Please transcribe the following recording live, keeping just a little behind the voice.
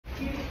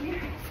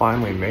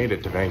finally made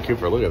it to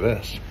Vancouver. Look at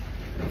this.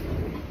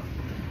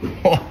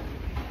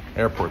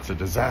 Airport's a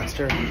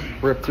disaster.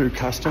 Ripped through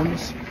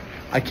customs.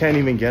 I can't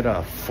even get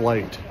a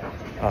flight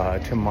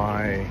to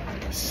my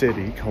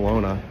city,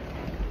 Kelowna.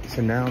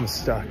 So now I'm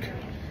stuck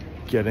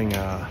getting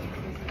a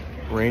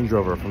Range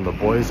Rover from the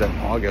boys at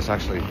August.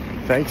 Actually,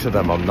 thanks to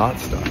them, I'm not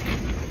stuck.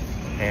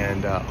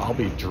 And I'll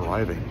be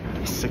driving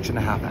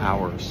 6.5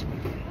 hours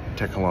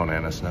to Kelowna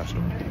in a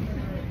snowstorm.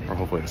 Or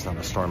hopefully it's not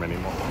a storm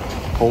anymore.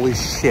 Holy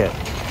shit,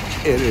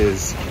 it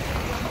is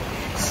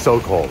so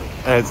cold.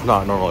 And it's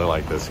not normally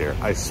like this here,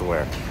 I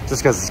swear.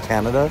 Just because it's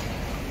Canada.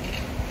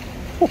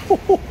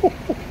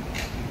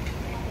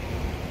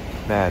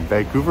 Man,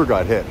 Vancouver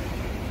got hit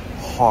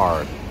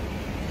hard.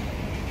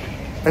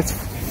 It's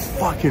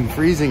fucking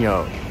freezing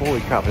out. Holy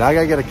crap. Now I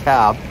gotta get a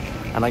cab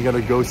and I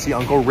gotta go see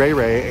Uncle Ray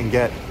Ray and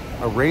get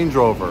a Range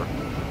Rover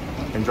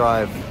and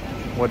drive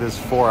what is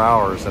 4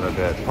 hours in a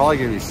bit. Probably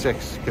gonna be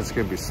 6 because it's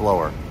gonna be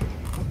slower.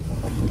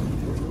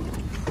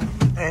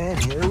 And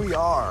here we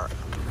are.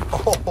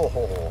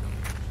 Oh,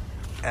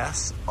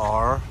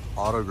 SR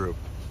Auto Group.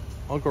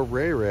 Uncle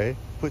Ray Ray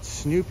put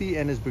Snoopy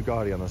and his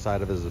Bugatti on the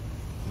side of his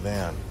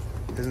van.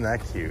 Isn't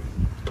that cute?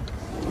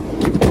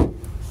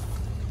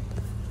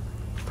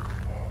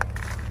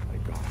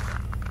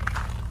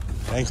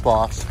 Thanks,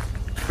 boss.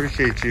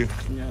 Appreciate you.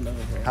 Yeah, no,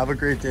 okay. Have a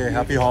great day.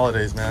 Happy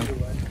holidays, man.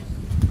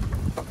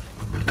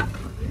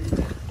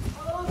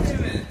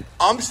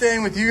 I'm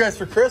staying with you guys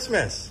for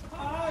Christmas.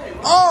 Hi.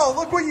 Oh,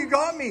 look what you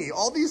got me.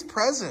 All these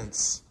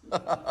presents.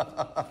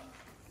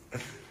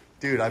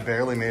 Dude, I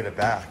barely made it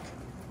back.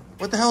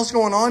 What the hell's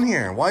going on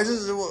here? Why is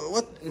this,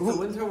 what? It's a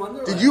winter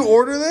wonderland. Did you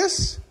order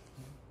this?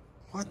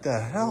 What the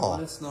hell?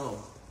 Let us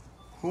know.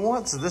 Who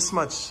wants this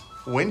much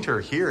winter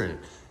here?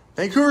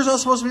 Vancouver's not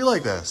supposed to be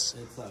like this.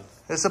 It sucks.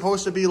 It's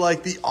supposed to be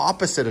like the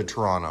opposite of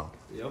Toronto.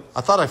 Yep.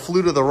 I thought I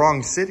flew to the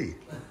wrong city.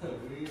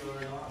 We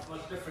are not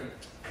much different.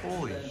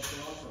 Holy shit.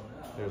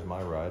 There's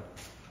my ride.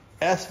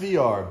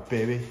 SVR,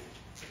 baby.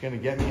 It's gonna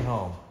get me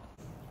home.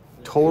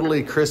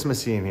 Totally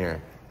Christmassy in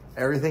here.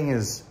 Everything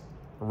is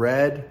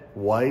red,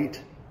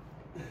 white.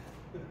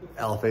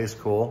 LFA's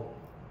cool.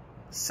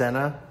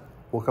 Senna,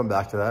 we'll come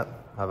back to that.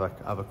 I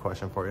have a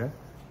question for you.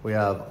 We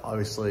have,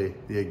 obviously,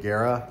 the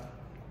Agera.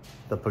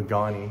 The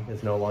Pagani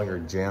is no longer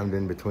jammed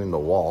in between the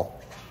wall.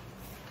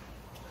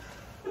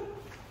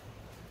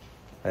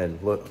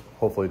 And look,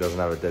 hopefully doesn't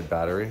have a dead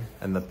battery.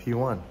 And the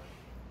P1.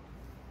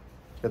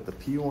 Got the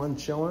P1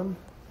 chilling.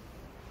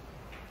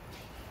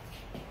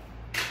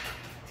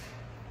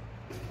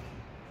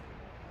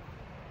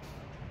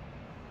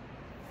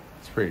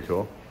 It's pretty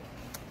cool.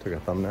 Took a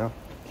thumbnail.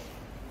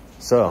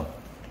 So,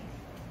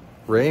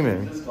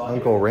 Raymond,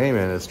 Uncle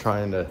Raymond is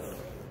trying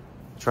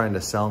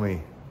to sell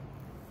me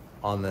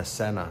on this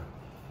Senna.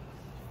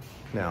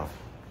 Now,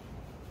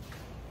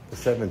 the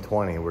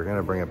 720, we're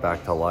gonna bring it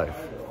back to life.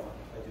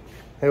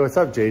 Hey, what's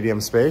up,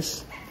 JDM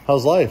Space?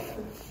 How's life?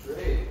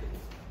 Great.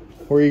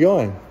 Where are you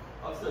going?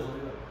 Upstairs,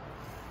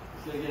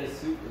 he's gonna get a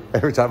suit.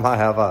 Every time I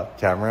have a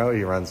camera out,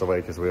 he runs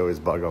away because we always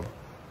bug him.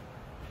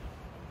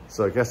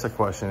 So I guess the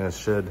question is,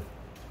 should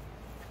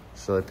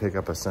I pick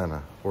up a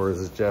Senna? Or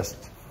is it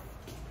just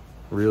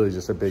really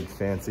just a big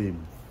fancy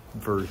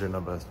version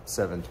of a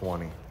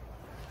 720?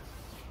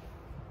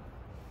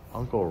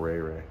 Uncle Ray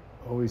Ray,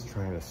 always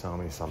trying to sell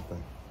me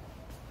something.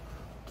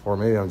 Or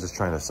maybe I'm just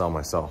trying to sell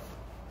myself.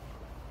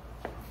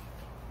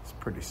 It's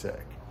pretty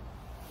sick.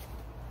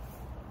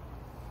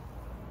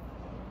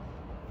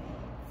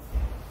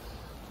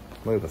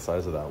 Look at the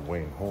size of that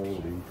wing,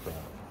 holy crap.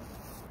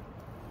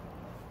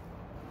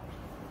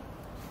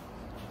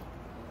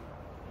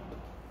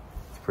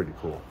 It's pretty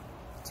cool.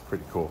 It's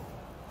pretty cool.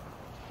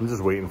 I'm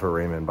just waiting for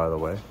Raymond, by the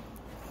way.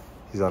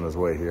 He's on his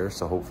way here,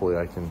 so hopefully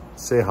I can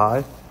say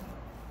hi.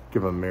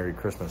 Give him a Merry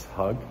Christmas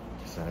hug.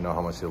 I know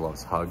how much he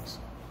loves hugs.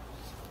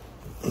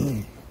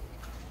 I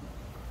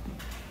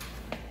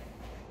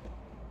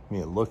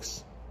mean, it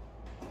looks,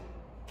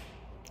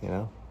 you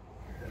know,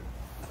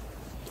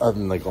 other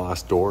than the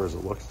glass doors,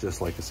 it looks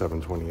just like a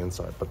 720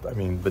 inside. But I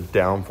mean, the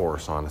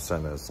downforce on a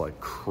Senna is like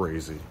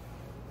crazy.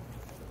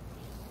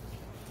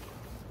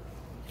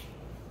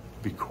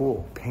 It'd be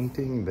cool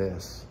painting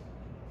this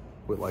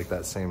with like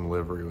that same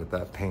livery with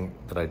that paint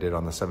that I did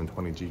on the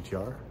 720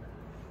 GTR.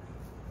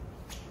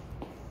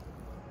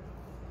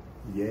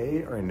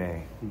 Yay or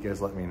nay? You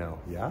guys let me know.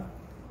 Yeah?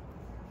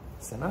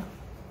 Senna?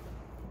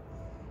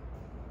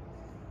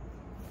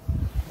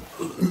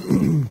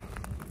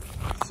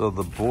 So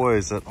the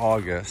boys at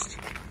August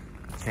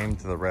came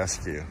to the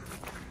rescue.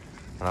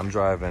 And I'm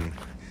driving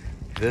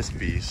this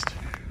beast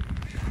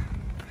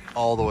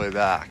all the way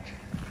back.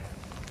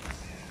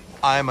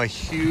 I'm a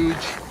huge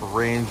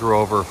Range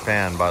Rover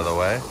fan, by the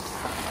way.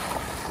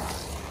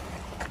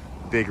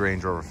 Big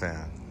Range Rover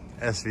fan.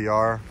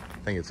 SVR, I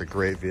think it's a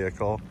great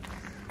vehicle.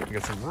 We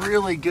got some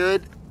really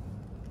good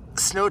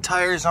snow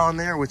tires on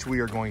there, which we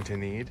are going to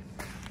need.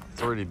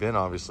 It's already been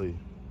obviously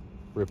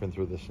ripping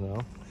through the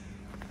snow.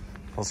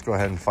 Let's go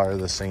ahead and fire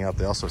this thing up.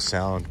 They also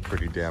sound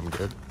pretty damn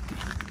good.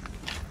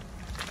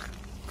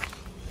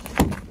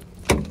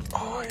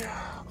 Oh Oh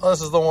yeah. Oh,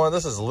 this is the one.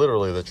 This is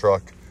literally the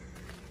truck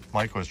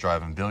Mike was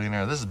driving.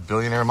 Billionaire. This is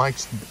Billionaire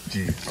Mike's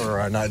G,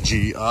 or not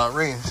G, Range. All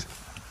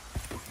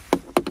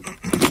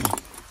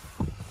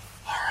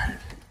right.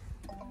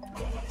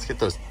 Let's get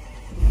those.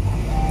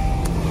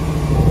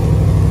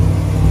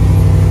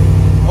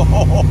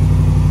 Oh,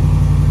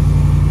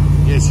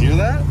 you guys hear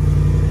that?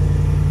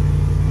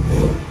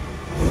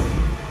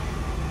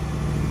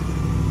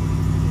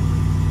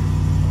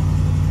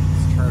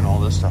 Let's turn all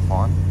this stuff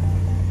on.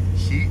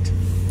 Heat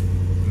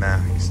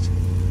maxed.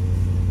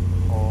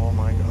 Oh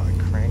my god,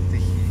 crank the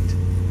heat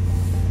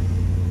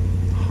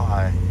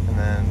high. And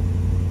then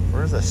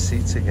where's the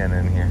seats again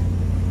in here?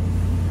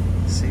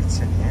 Seats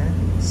in here?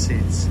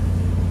 Seats.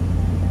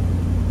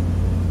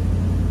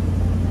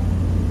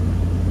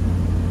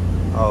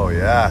 Oh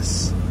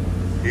yes,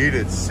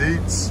 heated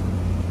seats.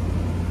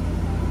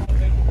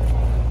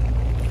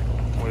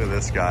 Look at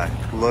this guy.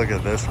 Look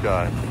at this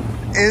guy.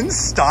 In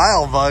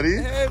style, buddy.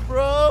 Hey,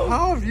 bro.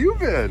 How have you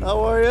been?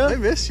 How are you? I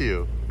miss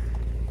you.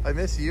 I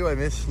miss you. I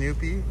miss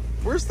Snoopy.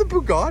 Where's the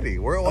Bugatti?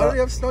 Why do you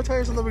have snow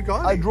tires on the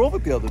Bugatti? I drove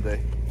it the other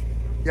day.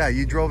 Yeah,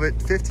 you drove it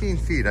 15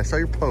 feet. I saw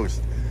your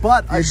post.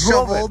 But You I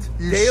drove shoveled. it.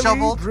 You Daily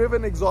shoveled.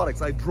 driven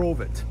exotics. I drove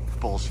it.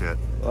 Bullshit.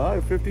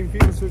 15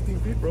 feet is 15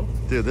 feet, bro.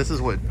 Dude, this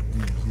is what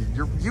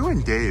you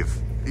and Dave,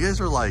 you guys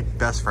are like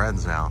best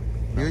friends now.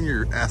 You and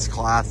your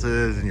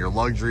S-classes and your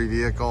luxury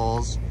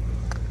vehicles.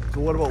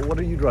 So what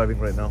are you driving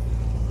right now?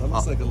 That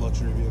looks like a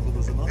luxury vehicle,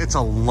 does it not? It's a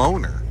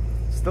loaner.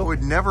 Still. I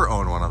would never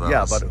own one of those.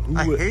 Yeah, but who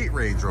I would- hate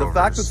Range Rovers. The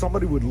fact that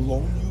somebody would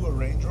loan You a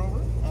Range Rover?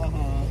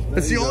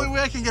 It's the only way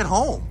I can get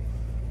home.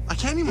 I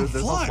can't even There's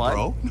no fly, flight?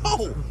 bro.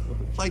 No.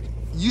 Like,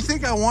 you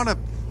think I want to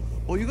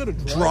Well, you gotta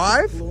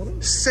drive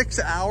Florida? 6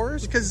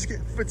 hours? Because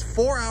it's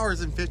 4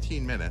 hours and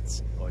 15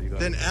 minutes. Oh, you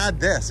gotta, Then add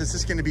this. It's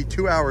just going to be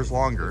 2 hours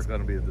longer. it's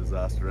gonna be a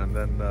disaster. And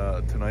then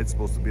tonight's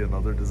supposed to be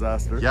another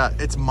disaster. Yeah,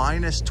 it's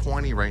minus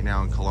 20 right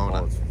now in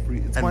Kelowna. Oh, it's free.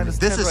 It's And minus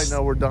this 10 right is-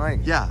 now. We're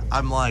dying. Yeah,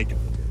 I'm like,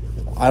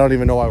 I don't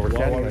even know why we're Why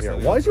standing are right we here.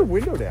 standing Why out? is your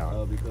window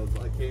down? Because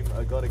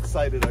I got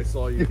excited. I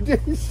saw you.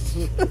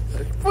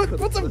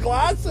 put some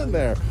glass in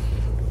there.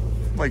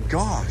 My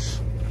gosh,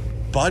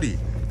 buddy,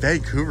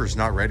 Vancouver's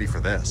not ready for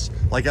this.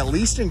 Like, at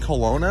least in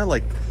Kelowna,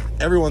 like,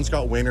 everyone's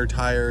got winter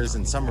tires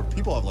and some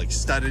people have like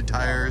studded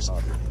tires.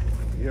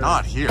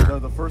 Not here.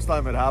 The first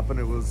time it happened,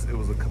 it was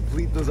a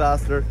complete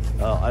disaster.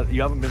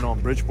 You haven't been on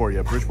Bridgeport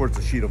yet. Bridgeport's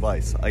a sheet of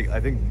ice. I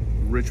think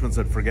Richmond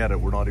said, forget it.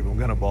 We're not even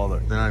going to bother.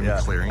 They're not even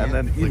clearing and it?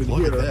 then Like, even look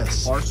here, at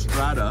this. our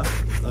strata,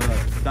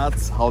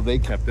 that's how they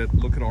kept it.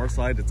 Look at our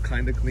side. It's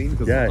kind of clean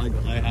because Yeah.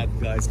 I had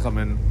guys come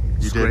in.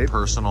 You did scrape,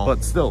 personal.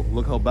 But still,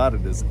 look how bad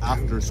it is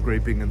after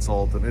scraping and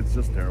salt, and it's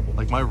just terrible.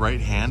 Like, my right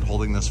hand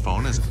holding this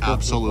phone is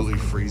absolutely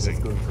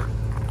freezing.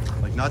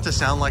 Like, not to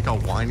sound like a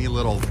whiny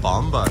little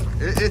bum, but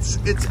it's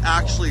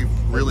actually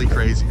really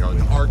crazy. You know,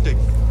 the Arctic.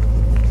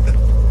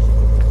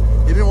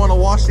 You didn't want to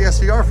wash the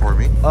SVR for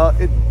me.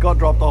 It got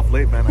dropped off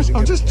late, man. I didn't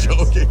I'm get a just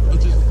chance. joking.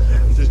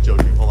 I'm just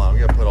joking. Hold on, I'm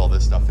gonna put all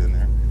this stuff in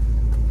there.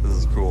 This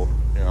is cool.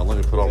 Here, let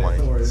me put all my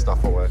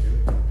stuff away.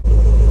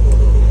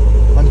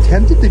 I'm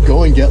tempted to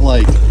go and get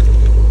like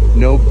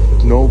no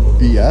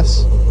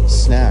BS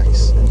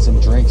snacks and some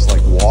drinks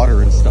like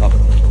water and stuff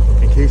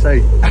in case I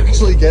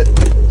actually get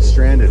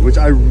stranded, which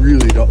I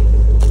really don't.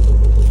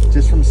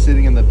 Just from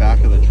sitting in the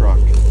back of the truck.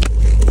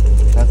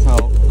 That's how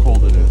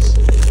cold it is.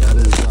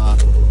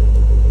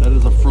 That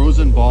is a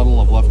frozen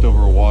bottle of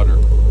leftover water.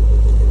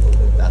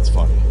 That's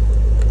funny.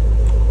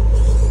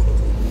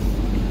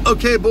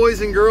 Okay,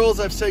 boys and girls,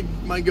 I've said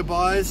my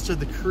goodbyes to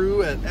the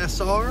crew at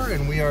SR,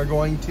 and we are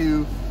going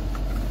to,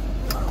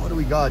 what do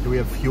we got? Do we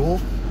have fuel?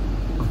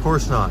 Of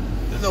course not.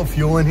 There's no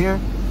fuel in here.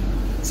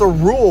 It's a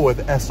rule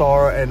with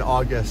SR and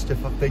August. If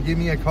they give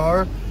me a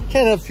car,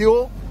 can't have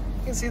fuel.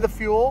 You can see the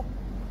fuel.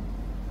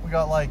 We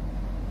got like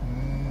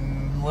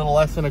a little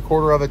less than a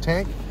quarter of a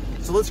tank.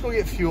 So let's go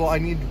get fuel. I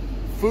need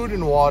food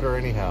and water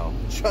anyhow,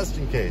 just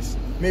in case.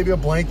 Maybe a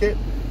blanket,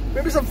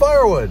 maybe some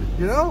firewood,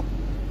 you know?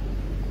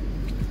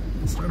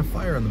 Let's start a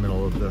fire in the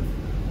middle of the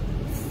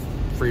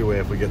freeway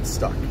if we get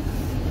stuck.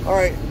 All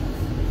right,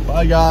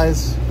 bye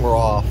guys, we're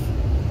off.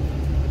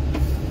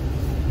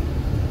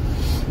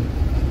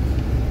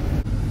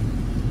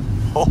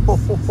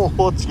 Oh,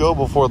 let's go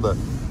before the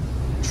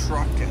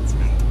truck gets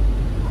me.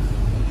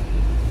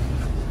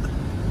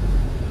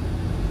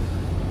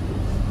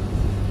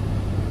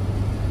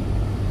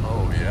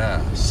 Oh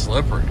yeah,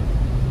 slippery.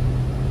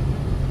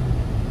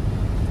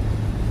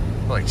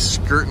 Like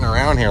skirting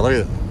around here. Look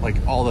at like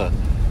all the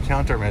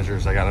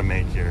countermeasures I gotta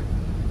make here.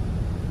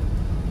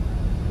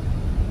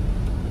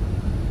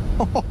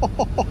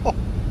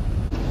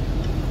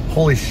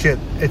 Holy shit,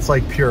 it's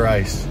like pure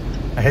ice.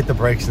 I hit the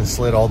brakes and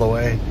slid all the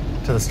way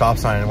to the stop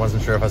sign and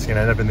wasn't sure if I was gonna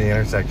end up in the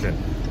intersection.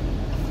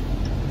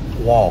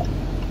 Whoa.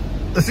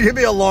 This is gonna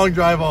be a long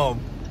drive home.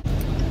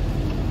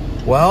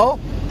 Well,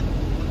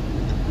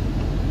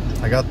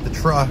 I got the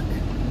truck.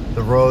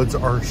 The roads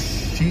are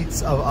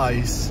sheets of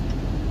ice.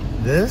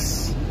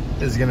 This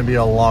is gonna be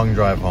a long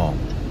drive home.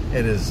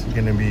 It is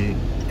gonna be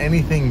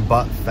anything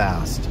but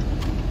fast.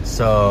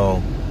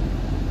 So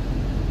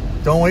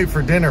Don't wait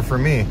for dinner for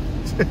me.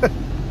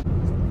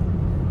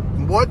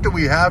 What do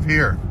we have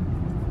here?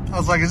 I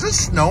was like, is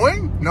this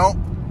snowing? No.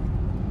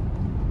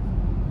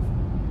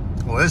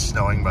 Well, it is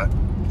snowing, but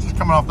it's just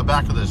coming off the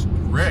back of this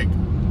rig.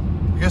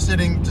 I guess they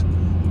didn't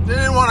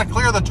want to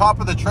clear the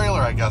top of the trailer,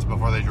 I guess,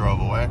 before they drove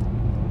away.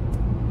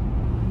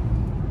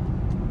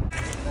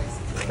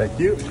 Thank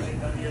you.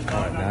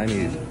 All right, now I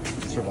need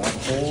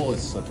survival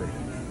is slippery.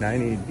 Now I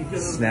need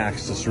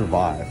snacks to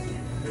survive.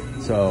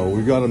 So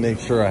we've got to make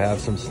sure I have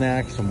some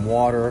snacks, some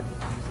water,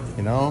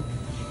 you know,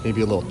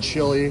 maybe a little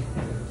chili.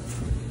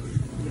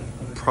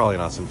 Probably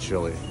not some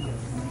chili,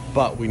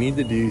 but we need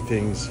to do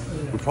things.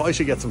 We probably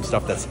should get some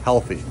stuff that's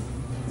healthy,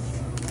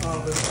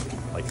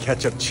 like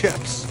ketchup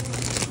chips,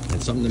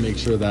 and something to make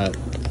sure that,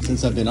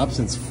 since I've been up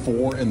since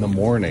 4 in the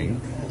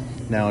morning,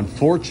 now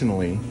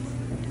unfortunately,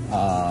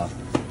 I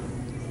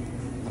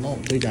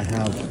don't think I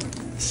have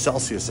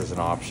Celsius as an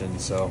option,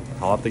 so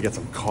I'll have to get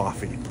some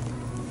coffee.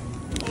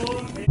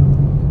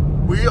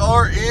 We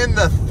are in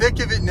the thick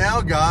of it now,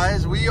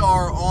 guys. We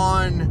are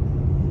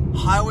on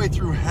Highway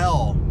Through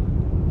Hell,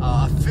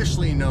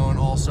 officially known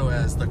also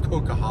as the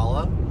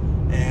Coquihalla.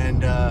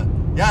 And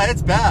yeah,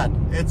 it's bad.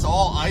 It's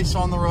all ice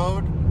on the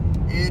road.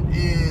 It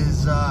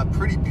is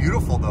pretty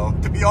beautiful though,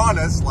 to be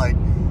honest. Like,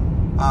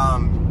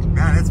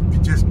 man, it's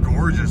just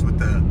gorgeous with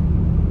the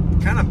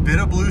kind of bit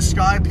of blue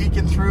sky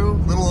peeking through,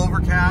 little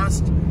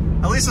overcast.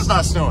 At least it's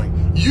not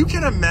snowing. You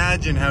can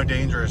imagine how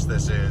dangerous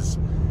this is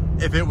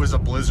if it was a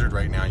blizzard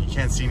right now. You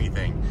can't see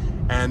anything.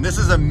 And this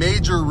is a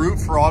major route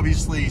for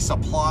obviously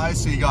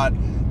supplies. So you got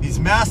these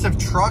massive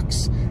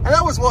trucks. And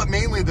that was what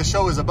mainly the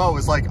show is about,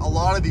 was like a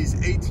lot of these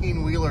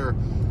 18-wheeler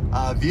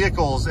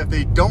vehicles, if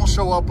they don't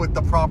show up with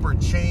the proper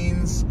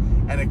chains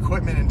and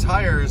equipment and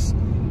tires,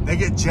 they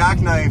get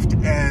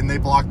jackknifed and they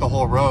block the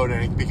whole road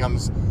and it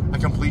becomes a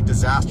complete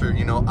disaster.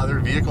 You know, other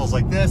vehicles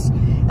like this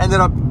ended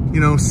up, you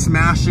know,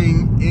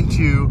 smashing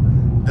into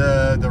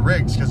the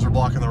rigs because they're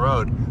blocking the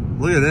road.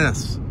 Look at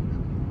this.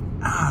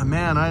 Ah,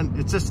 man,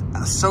 it's just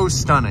so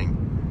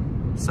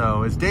stunning.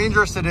 So as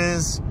dangerous it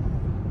is,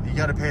 you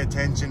got to pay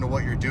attention to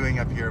what you're doing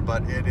up here,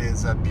 but it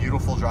is a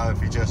beautiful drive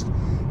if you just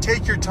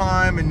take your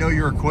time and know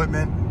your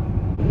equipment.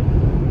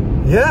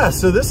 Yeah,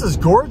 so this is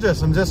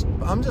gorgeous. I'm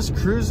just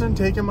cruising,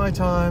 taking my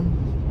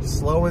time.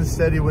 Slow and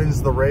steady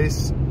wins the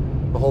race.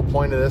 The whole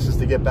point of this is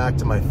to get back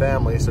to my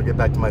family, so get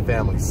back to my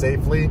family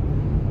safely.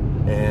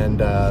 And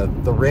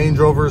the Range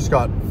Rover's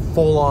got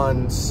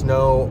full-on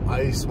snow,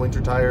 ice, winter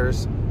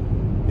tires.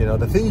 You know,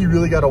 the thing you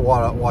really got to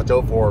watch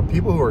out for are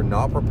people who are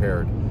not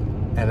prepared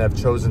and have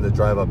chosen to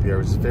drive up here,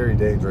 which is very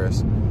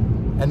dangerous.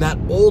 And that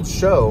old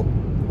show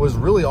was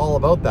really all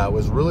about that,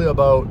 was really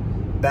about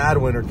bad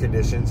winter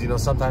conditions. You know,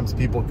 sometimes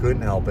people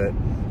couldn't help it,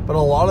 but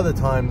a lot of the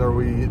time there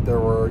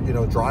were, you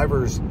know,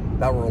 drivers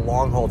that were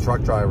long-haul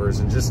truck drivers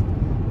and just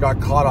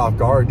got caught off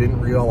guard, didn't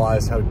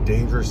realize how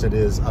dangerous it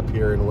is up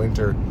here in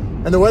winter.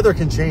 And the weather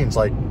can change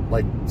like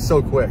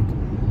so quick.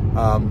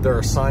 There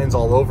are signs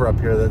all over up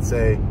here that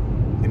say,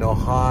 you know,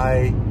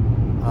 high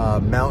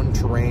mountain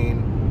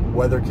terrain,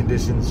 weather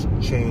conditions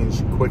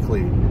change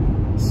quickly.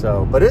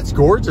 So, but it's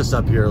gorgeous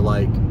up here.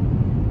 Like,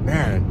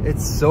 man,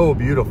 it's so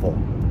beautiful.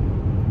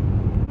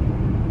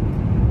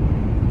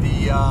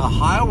 The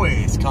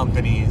highways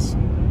companies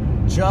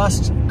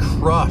just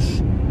crush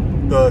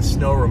the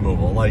snow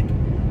removal. Like,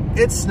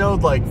 it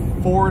snowed like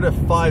 4 to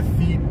 5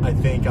 feet, I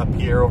think, up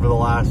here over the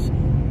last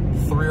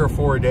 3 or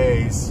 4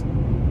 days.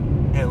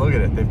 And look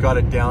at it, they've got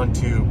it down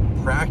to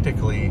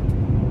practically,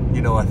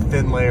 you know, a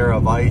thin layer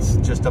of ice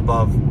just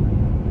above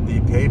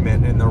the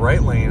pavement. In the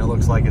right lane, it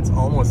looks like it's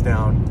almost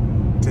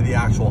down to the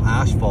actual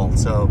asphalt.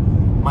 So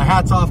my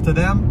hat's off to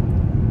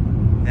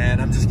them,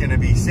 and I'm just gonna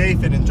be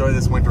safe and enjoy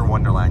this winter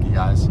wonderland, you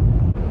guys.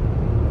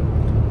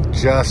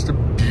 Just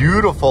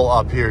beautiful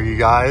up here, you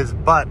guys.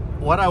 But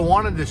what I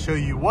wanted to show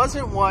you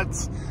wasn't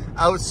what's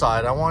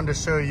outside. I wanted to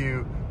show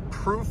you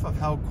proof of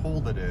how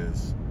cold it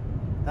is.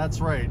 That's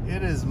right,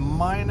 it is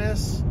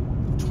minus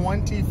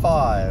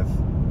 25.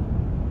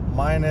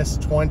 Minus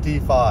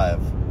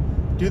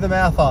 25. Do the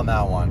math on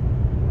that one.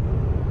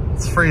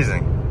 It's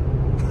freezing.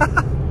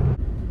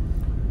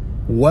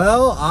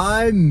 Well,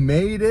 I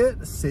made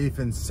it safe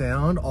and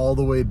sound all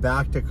the way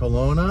back to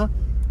Kelowna.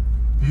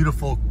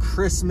 Beautiful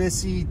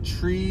Christmassy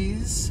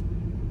trees.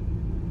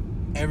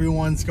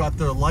 Everyone's got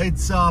their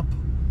lights up,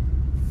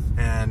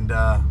 and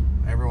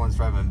everyone's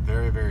driving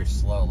very, very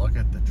slow. Look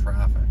at the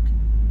traffic.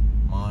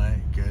 My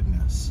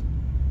goodness.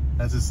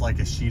 That's just like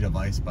a sheet of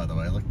ice, by the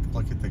way.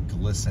 Look at the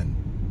glisten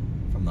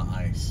from the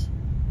ice.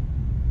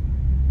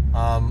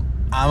 I'm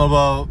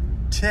about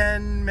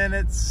 10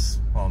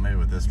 minutes, well, maybe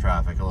with this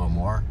traffic a little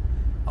more,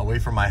 away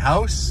from my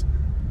house,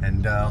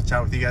 and I'll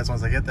chat with you guys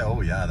once I get there.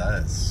 Oh yeah,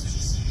 that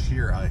is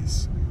sheer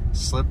ice,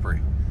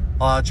 slippery.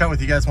 I'll chat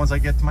with you guys once I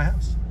get to my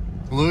house.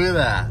 Look at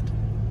that,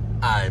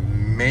 I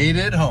made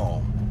it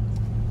home.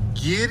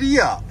 Giddy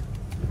up.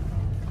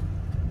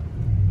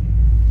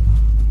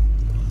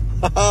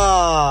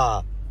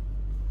 Ha.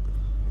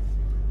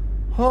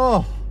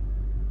 Oh,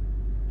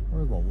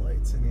 where are the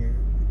lights in here?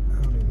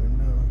 I don't even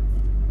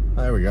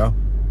know. There we go.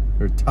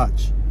 or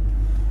touch.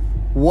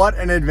 What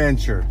an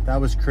adventure. That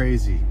was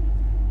crazy.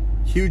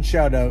 Huge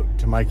shout out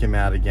to Mike and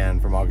Matt again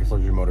from August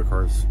Luxury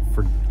Motorcars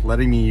for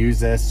letting me use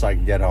this so I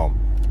could get home.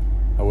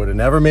 I would have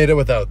never made it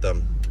without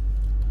them.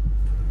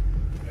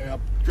 Yep.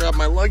 Grab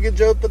my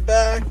luggage out the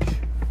back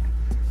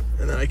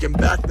and then I can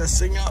back this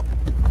thing up.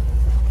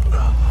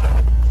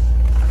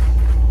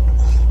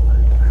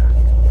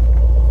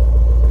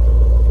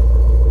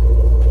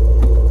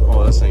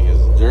 Oh, this thing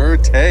is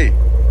dirty.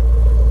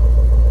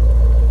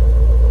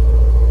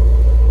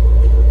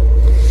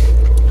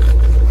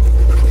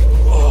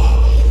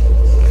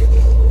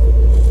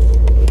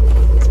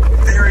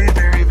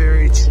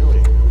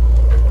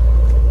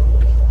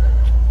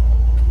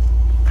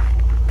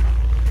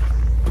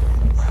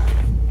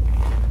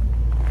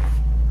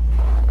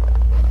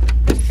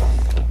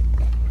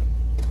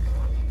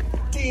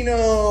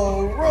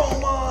 Dino,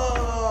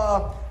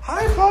 Roma,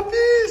 hi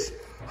puppies,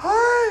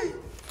 hi,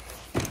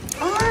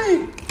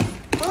 hi,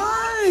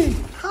 hi,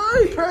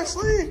 hi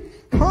Presley,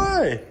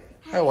 hi,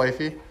 hi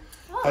wifey.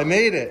 I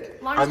made it.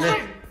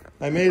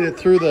 I made it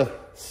through the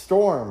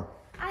storm.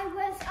 I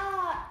was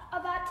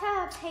about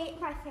to paint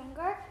my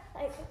finger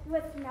like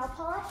with nail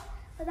polish,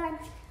 but then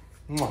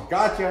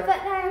Gotcha.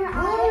 But then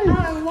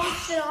I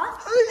washed it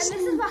off, and this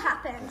is what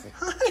happened.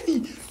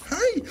 Hi,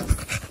 hi.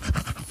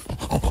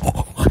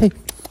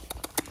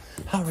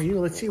 How are you?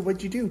 Let's see,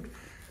 what'd you do?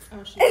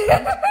 Oh, she's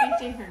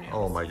painting her nails.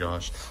 Oh my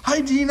gosh.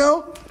 Hi,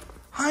 Dino.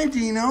 Hi,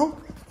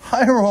 Dino.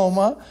 Hi,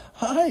 Roma.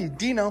 Hi,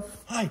 Dino.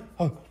 Hi.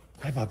 Oh,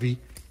 hi, Bobby.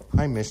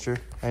 Hi, mister.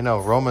 I know,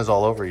 Roma's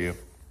all over you.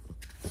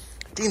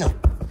 Dino.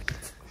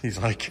 He's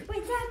like,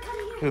 Wait, Dad, come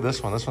here. look at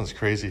this one. This one's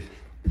crazy.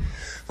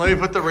 Let me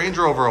put the Range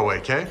Rover away,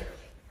 okay?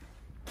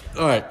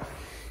 All right.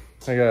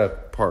 I gotta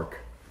park.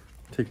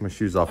 Take my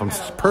shoes off. I'm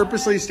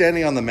purposely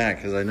standing on the mat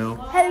because I know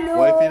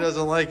wifey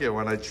doesn't like it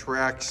when I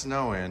track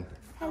snow in.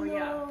 Oh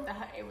yeah, the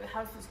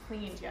house was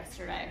cleaned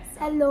yesterday. So.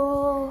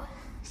 Hello.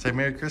 Say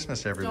Merry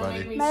Christmas to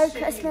everybody. Merry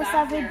Christmas,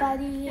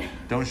 everybody.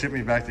 Don't ship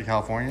me back to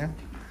California.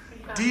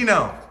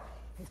 Dino,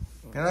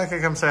 you're not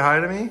gonna come say hi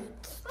to me?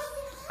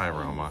 Hi,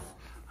 Roma.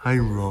 Hi,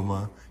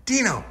 Roma.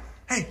 Dino,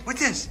 hey,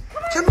 what's this?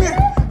 Come here,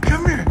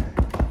 come here.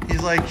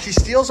 He's like, she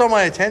steals all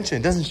my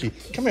attention, doesn't she?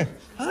 Come here.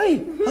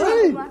 Hi,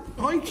 hi.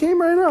 Oh, he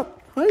came right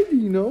up. Hi,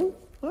 Dino.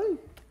 Hi.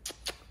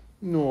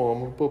 No,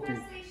 I'm a puppy.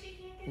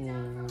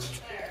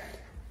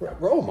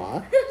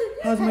 Roma,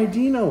 how's my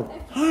Dino?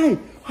 Hi,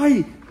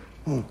 hi.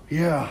 Oh,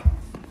 yeah.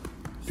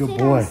 Good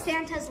boy.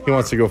 He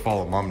wants to go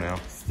follow mom now.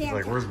 He's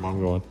like, where's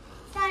mom going?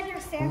 Dad, you're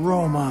Santa.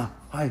 Roma,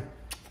 hi.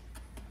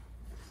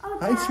 Oh,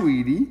 Hi, Dad,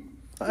 sweetie.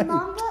 Hi.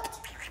 Mom got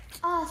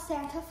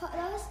Santa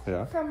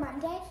photos for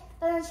Monday,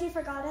 but then she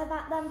forgot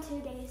about them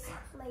 2 days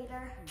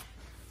later.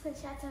 So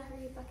she had to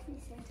rebook me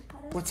Santa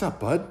photos. What's up,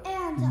 bud?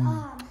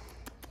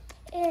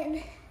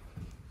 And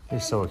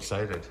You're so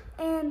excited.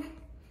 in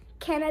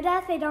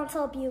Canada, they don't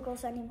sell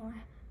bugles anymore.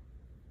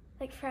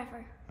 Like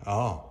forever.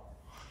 Oh,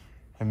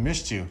 I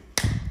missed you.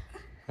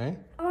 Hey?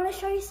 I want to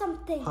show you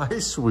something. Hi,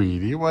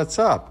 sweetie. What's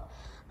up?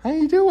 How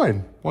you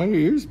doing? Why are your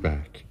ears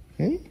back?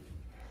 Hey?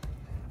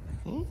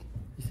 Hey?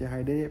 You say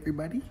hi to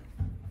everybody?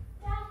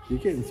 You're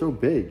getting so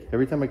big.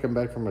 Every time I come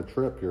back from a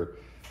trip, you're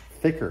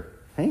thicker.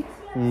 Hey?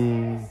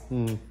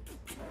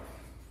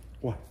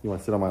 What? You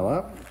want to sit on my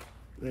lap?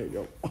 There you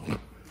go. I'm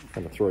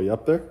going to throw you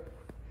up there.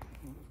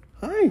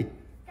 Hi.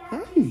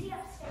 Hi.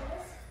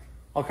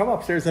 I'll come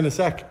upstairs in a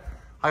sec.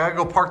 I got to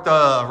go park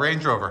the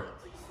Range Rover.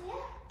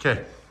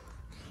 Okay.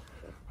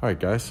 All right,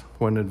 guys.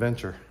 What an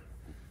adventure.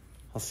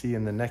 I'll see you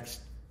in the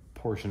next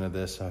portion of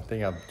this. I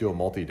think I'll do a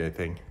multi-day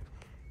thing.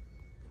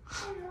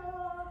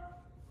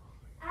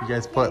 You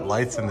guys put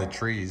lights in the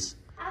trees.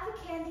 I have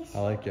a candy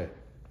store. I like it.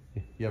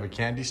 You have a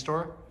candy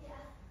store? Yeah.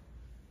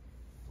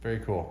 Very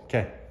cool.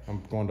 Okay,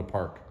 I'm going to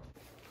park.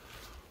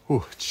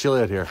 Ooh, it's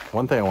chilly out here.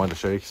 One thing I wanted to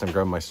show you because I'm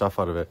grabbing my stuff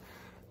out of it.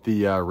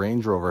 The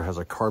Range Rover has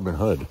a carbon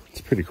hood.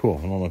 It's pretty cool.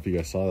 I don't know if you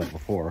guys saw that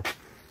before,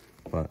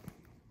 but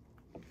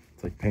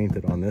it's like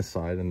painted on this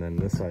side and then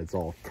this side's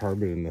all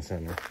carbon in the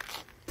center.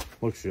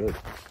 Looks good.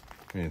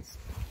 I mean, it's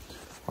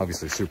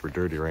obviously super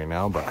dirty right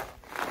now, but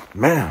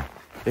man,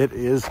 it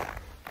is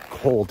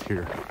cold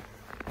here.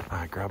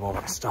 I grab all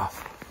my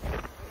stuff.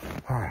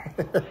 All right.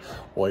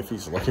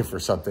 Wifey's looking for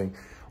something.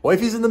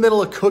 Wifey's in the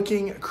middle of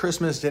cooking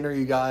Christmas dinner,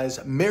 you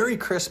guys. Merry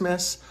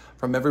Christmas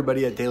from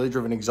everybody at Daily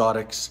Driven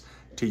Exotics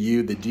to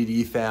you, the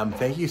DDE fam.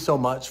 Thank you so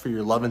much for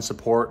your love and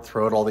support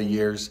throughout all the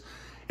years.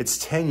 It's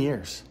 10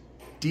 years.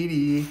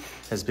 DDE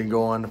has been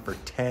going for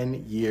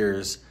 10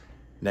 years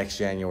next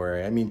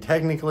January. I mean,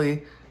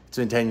 technically, it's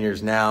been 10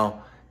 years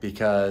now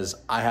because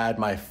I had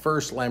my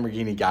first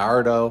Lamborghini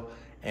Gallardo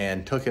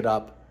and took it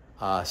up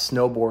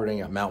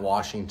snowboarding at Mount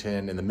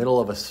Washington in the middle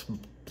of a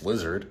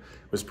blizzard.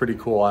 It was pretty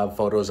cool. I have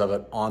photos of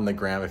it on the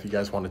gram if you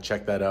guys want to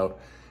check that out.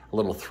 A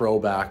little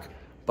throwback.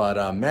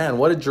 But man,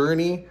 what a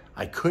journey.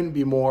 I couldn't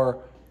be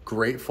more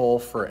grateful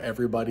for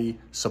everybody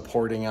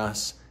supporting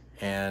us.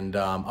 And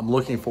I'm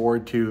looking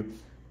forward to,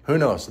 who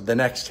knows, the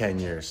next 10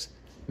 years.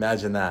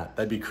 Imagine that.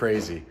 That'd be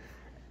crazy.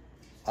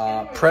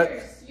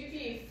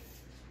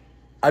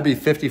 I'd be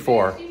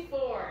 54.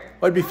 54.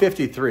 I'd be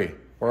 53.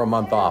 We're a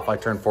month off. I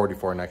turn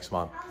 44 next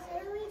month. I was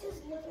literally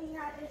just looking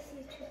at this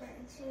YouTuber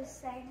and she was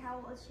saying how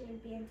old she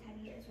would be in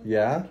 10 years. With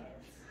Yeah. kids.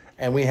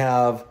 And we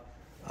have,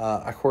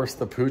 of course,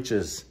 the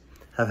Pooches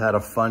have had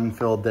a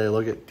fun-filled day.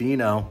 Look at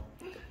Dino.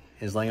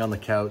 He's laying on the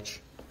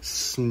couch,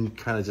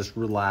 kind of just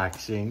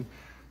relaxing,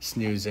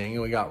 snoozing.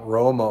 And we got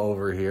Roma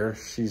over here.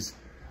 She's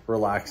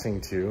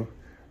relaxing too.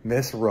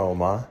 Miss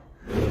Roma.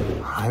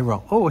 Hi,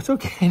 Roma. Oh, it's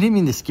okay. I didn't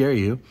mean to scare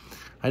you.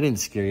 I didn't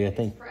scare you. I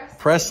think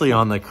Presley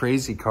on the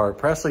crazy cart.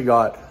 Presley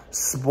got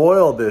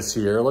spoiled this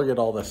year. Look at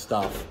all this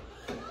stuff.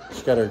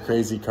 She's got her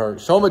crazy cart.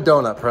 Show him a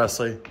donut,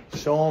 Presley.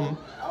 Show him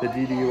the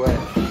DDUA.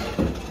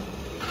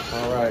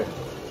 All right.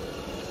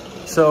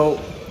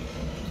 So,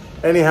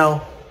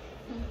 anyhow,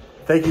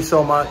 thank you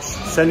so much.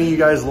 Sending you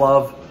guys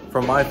love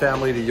from my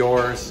family to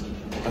yours.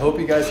 I hope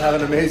you guys have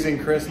an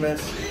amazing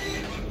Christmas.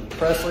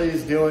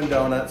 Presley's doing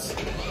donuts.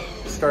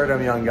 Start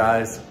them, young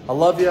guys. I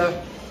love you.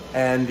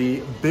 And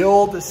the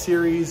build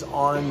series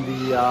on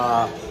the,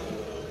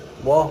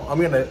 well, I'm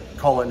gonna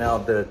call it now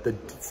the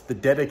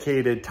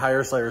dedicated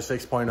Tire Slayer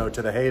 6.0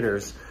 to the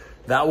haters.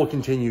 That will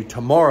continue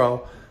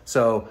tomorrow.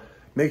 So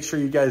make sure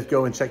you guys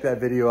go and check that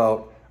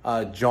video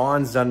out.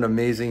 John's done an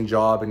amazing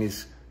job and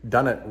he's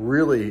done it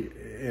really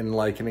in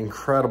like an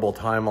incredible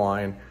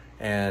timeline.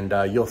 And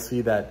you'll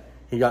see that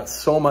he got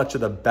so much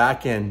of the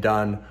back end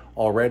done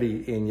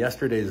already in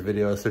yesterday's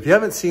video. So if you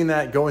haven't seen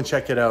that, go and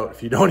check it out.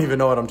 If you don't even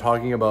know what I'm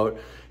talking about,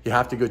 you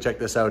have to go check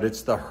this out.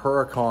 It's the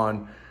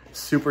Huracan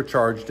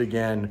supercharged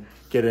again,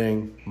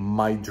 getting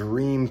my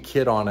dream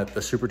kit on it,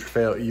 the Super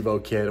Trofeo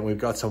Evo kit. And we've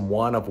got some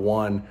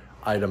one-of-one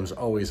items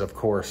always, of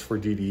course, for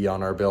DDE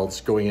on our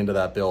builds going into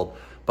that build.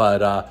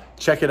 But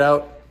check it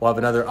out. We'll have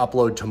another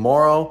upload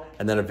tomorrow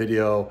and then a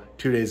video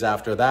 2 days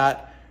after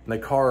that. And the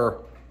car,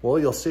 well,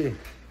 you'll see.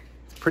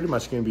 It's pretty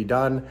much gonna be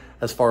done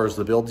as far as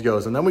the build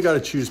goes. And then we gotta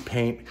choose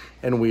paint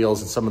and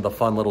wheels and some of the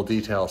fun little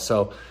details.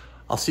 So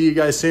I'll see you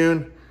guys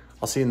soon.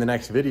 I'll see you in the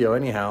next video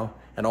anyhow.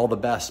 And all the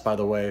best, by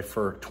the way,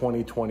 for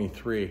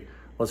 2023.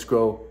 Let's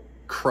go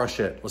crush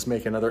it. Let's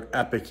make another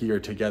epic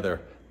year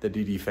together, the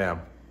DD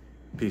fam.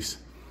 Peace.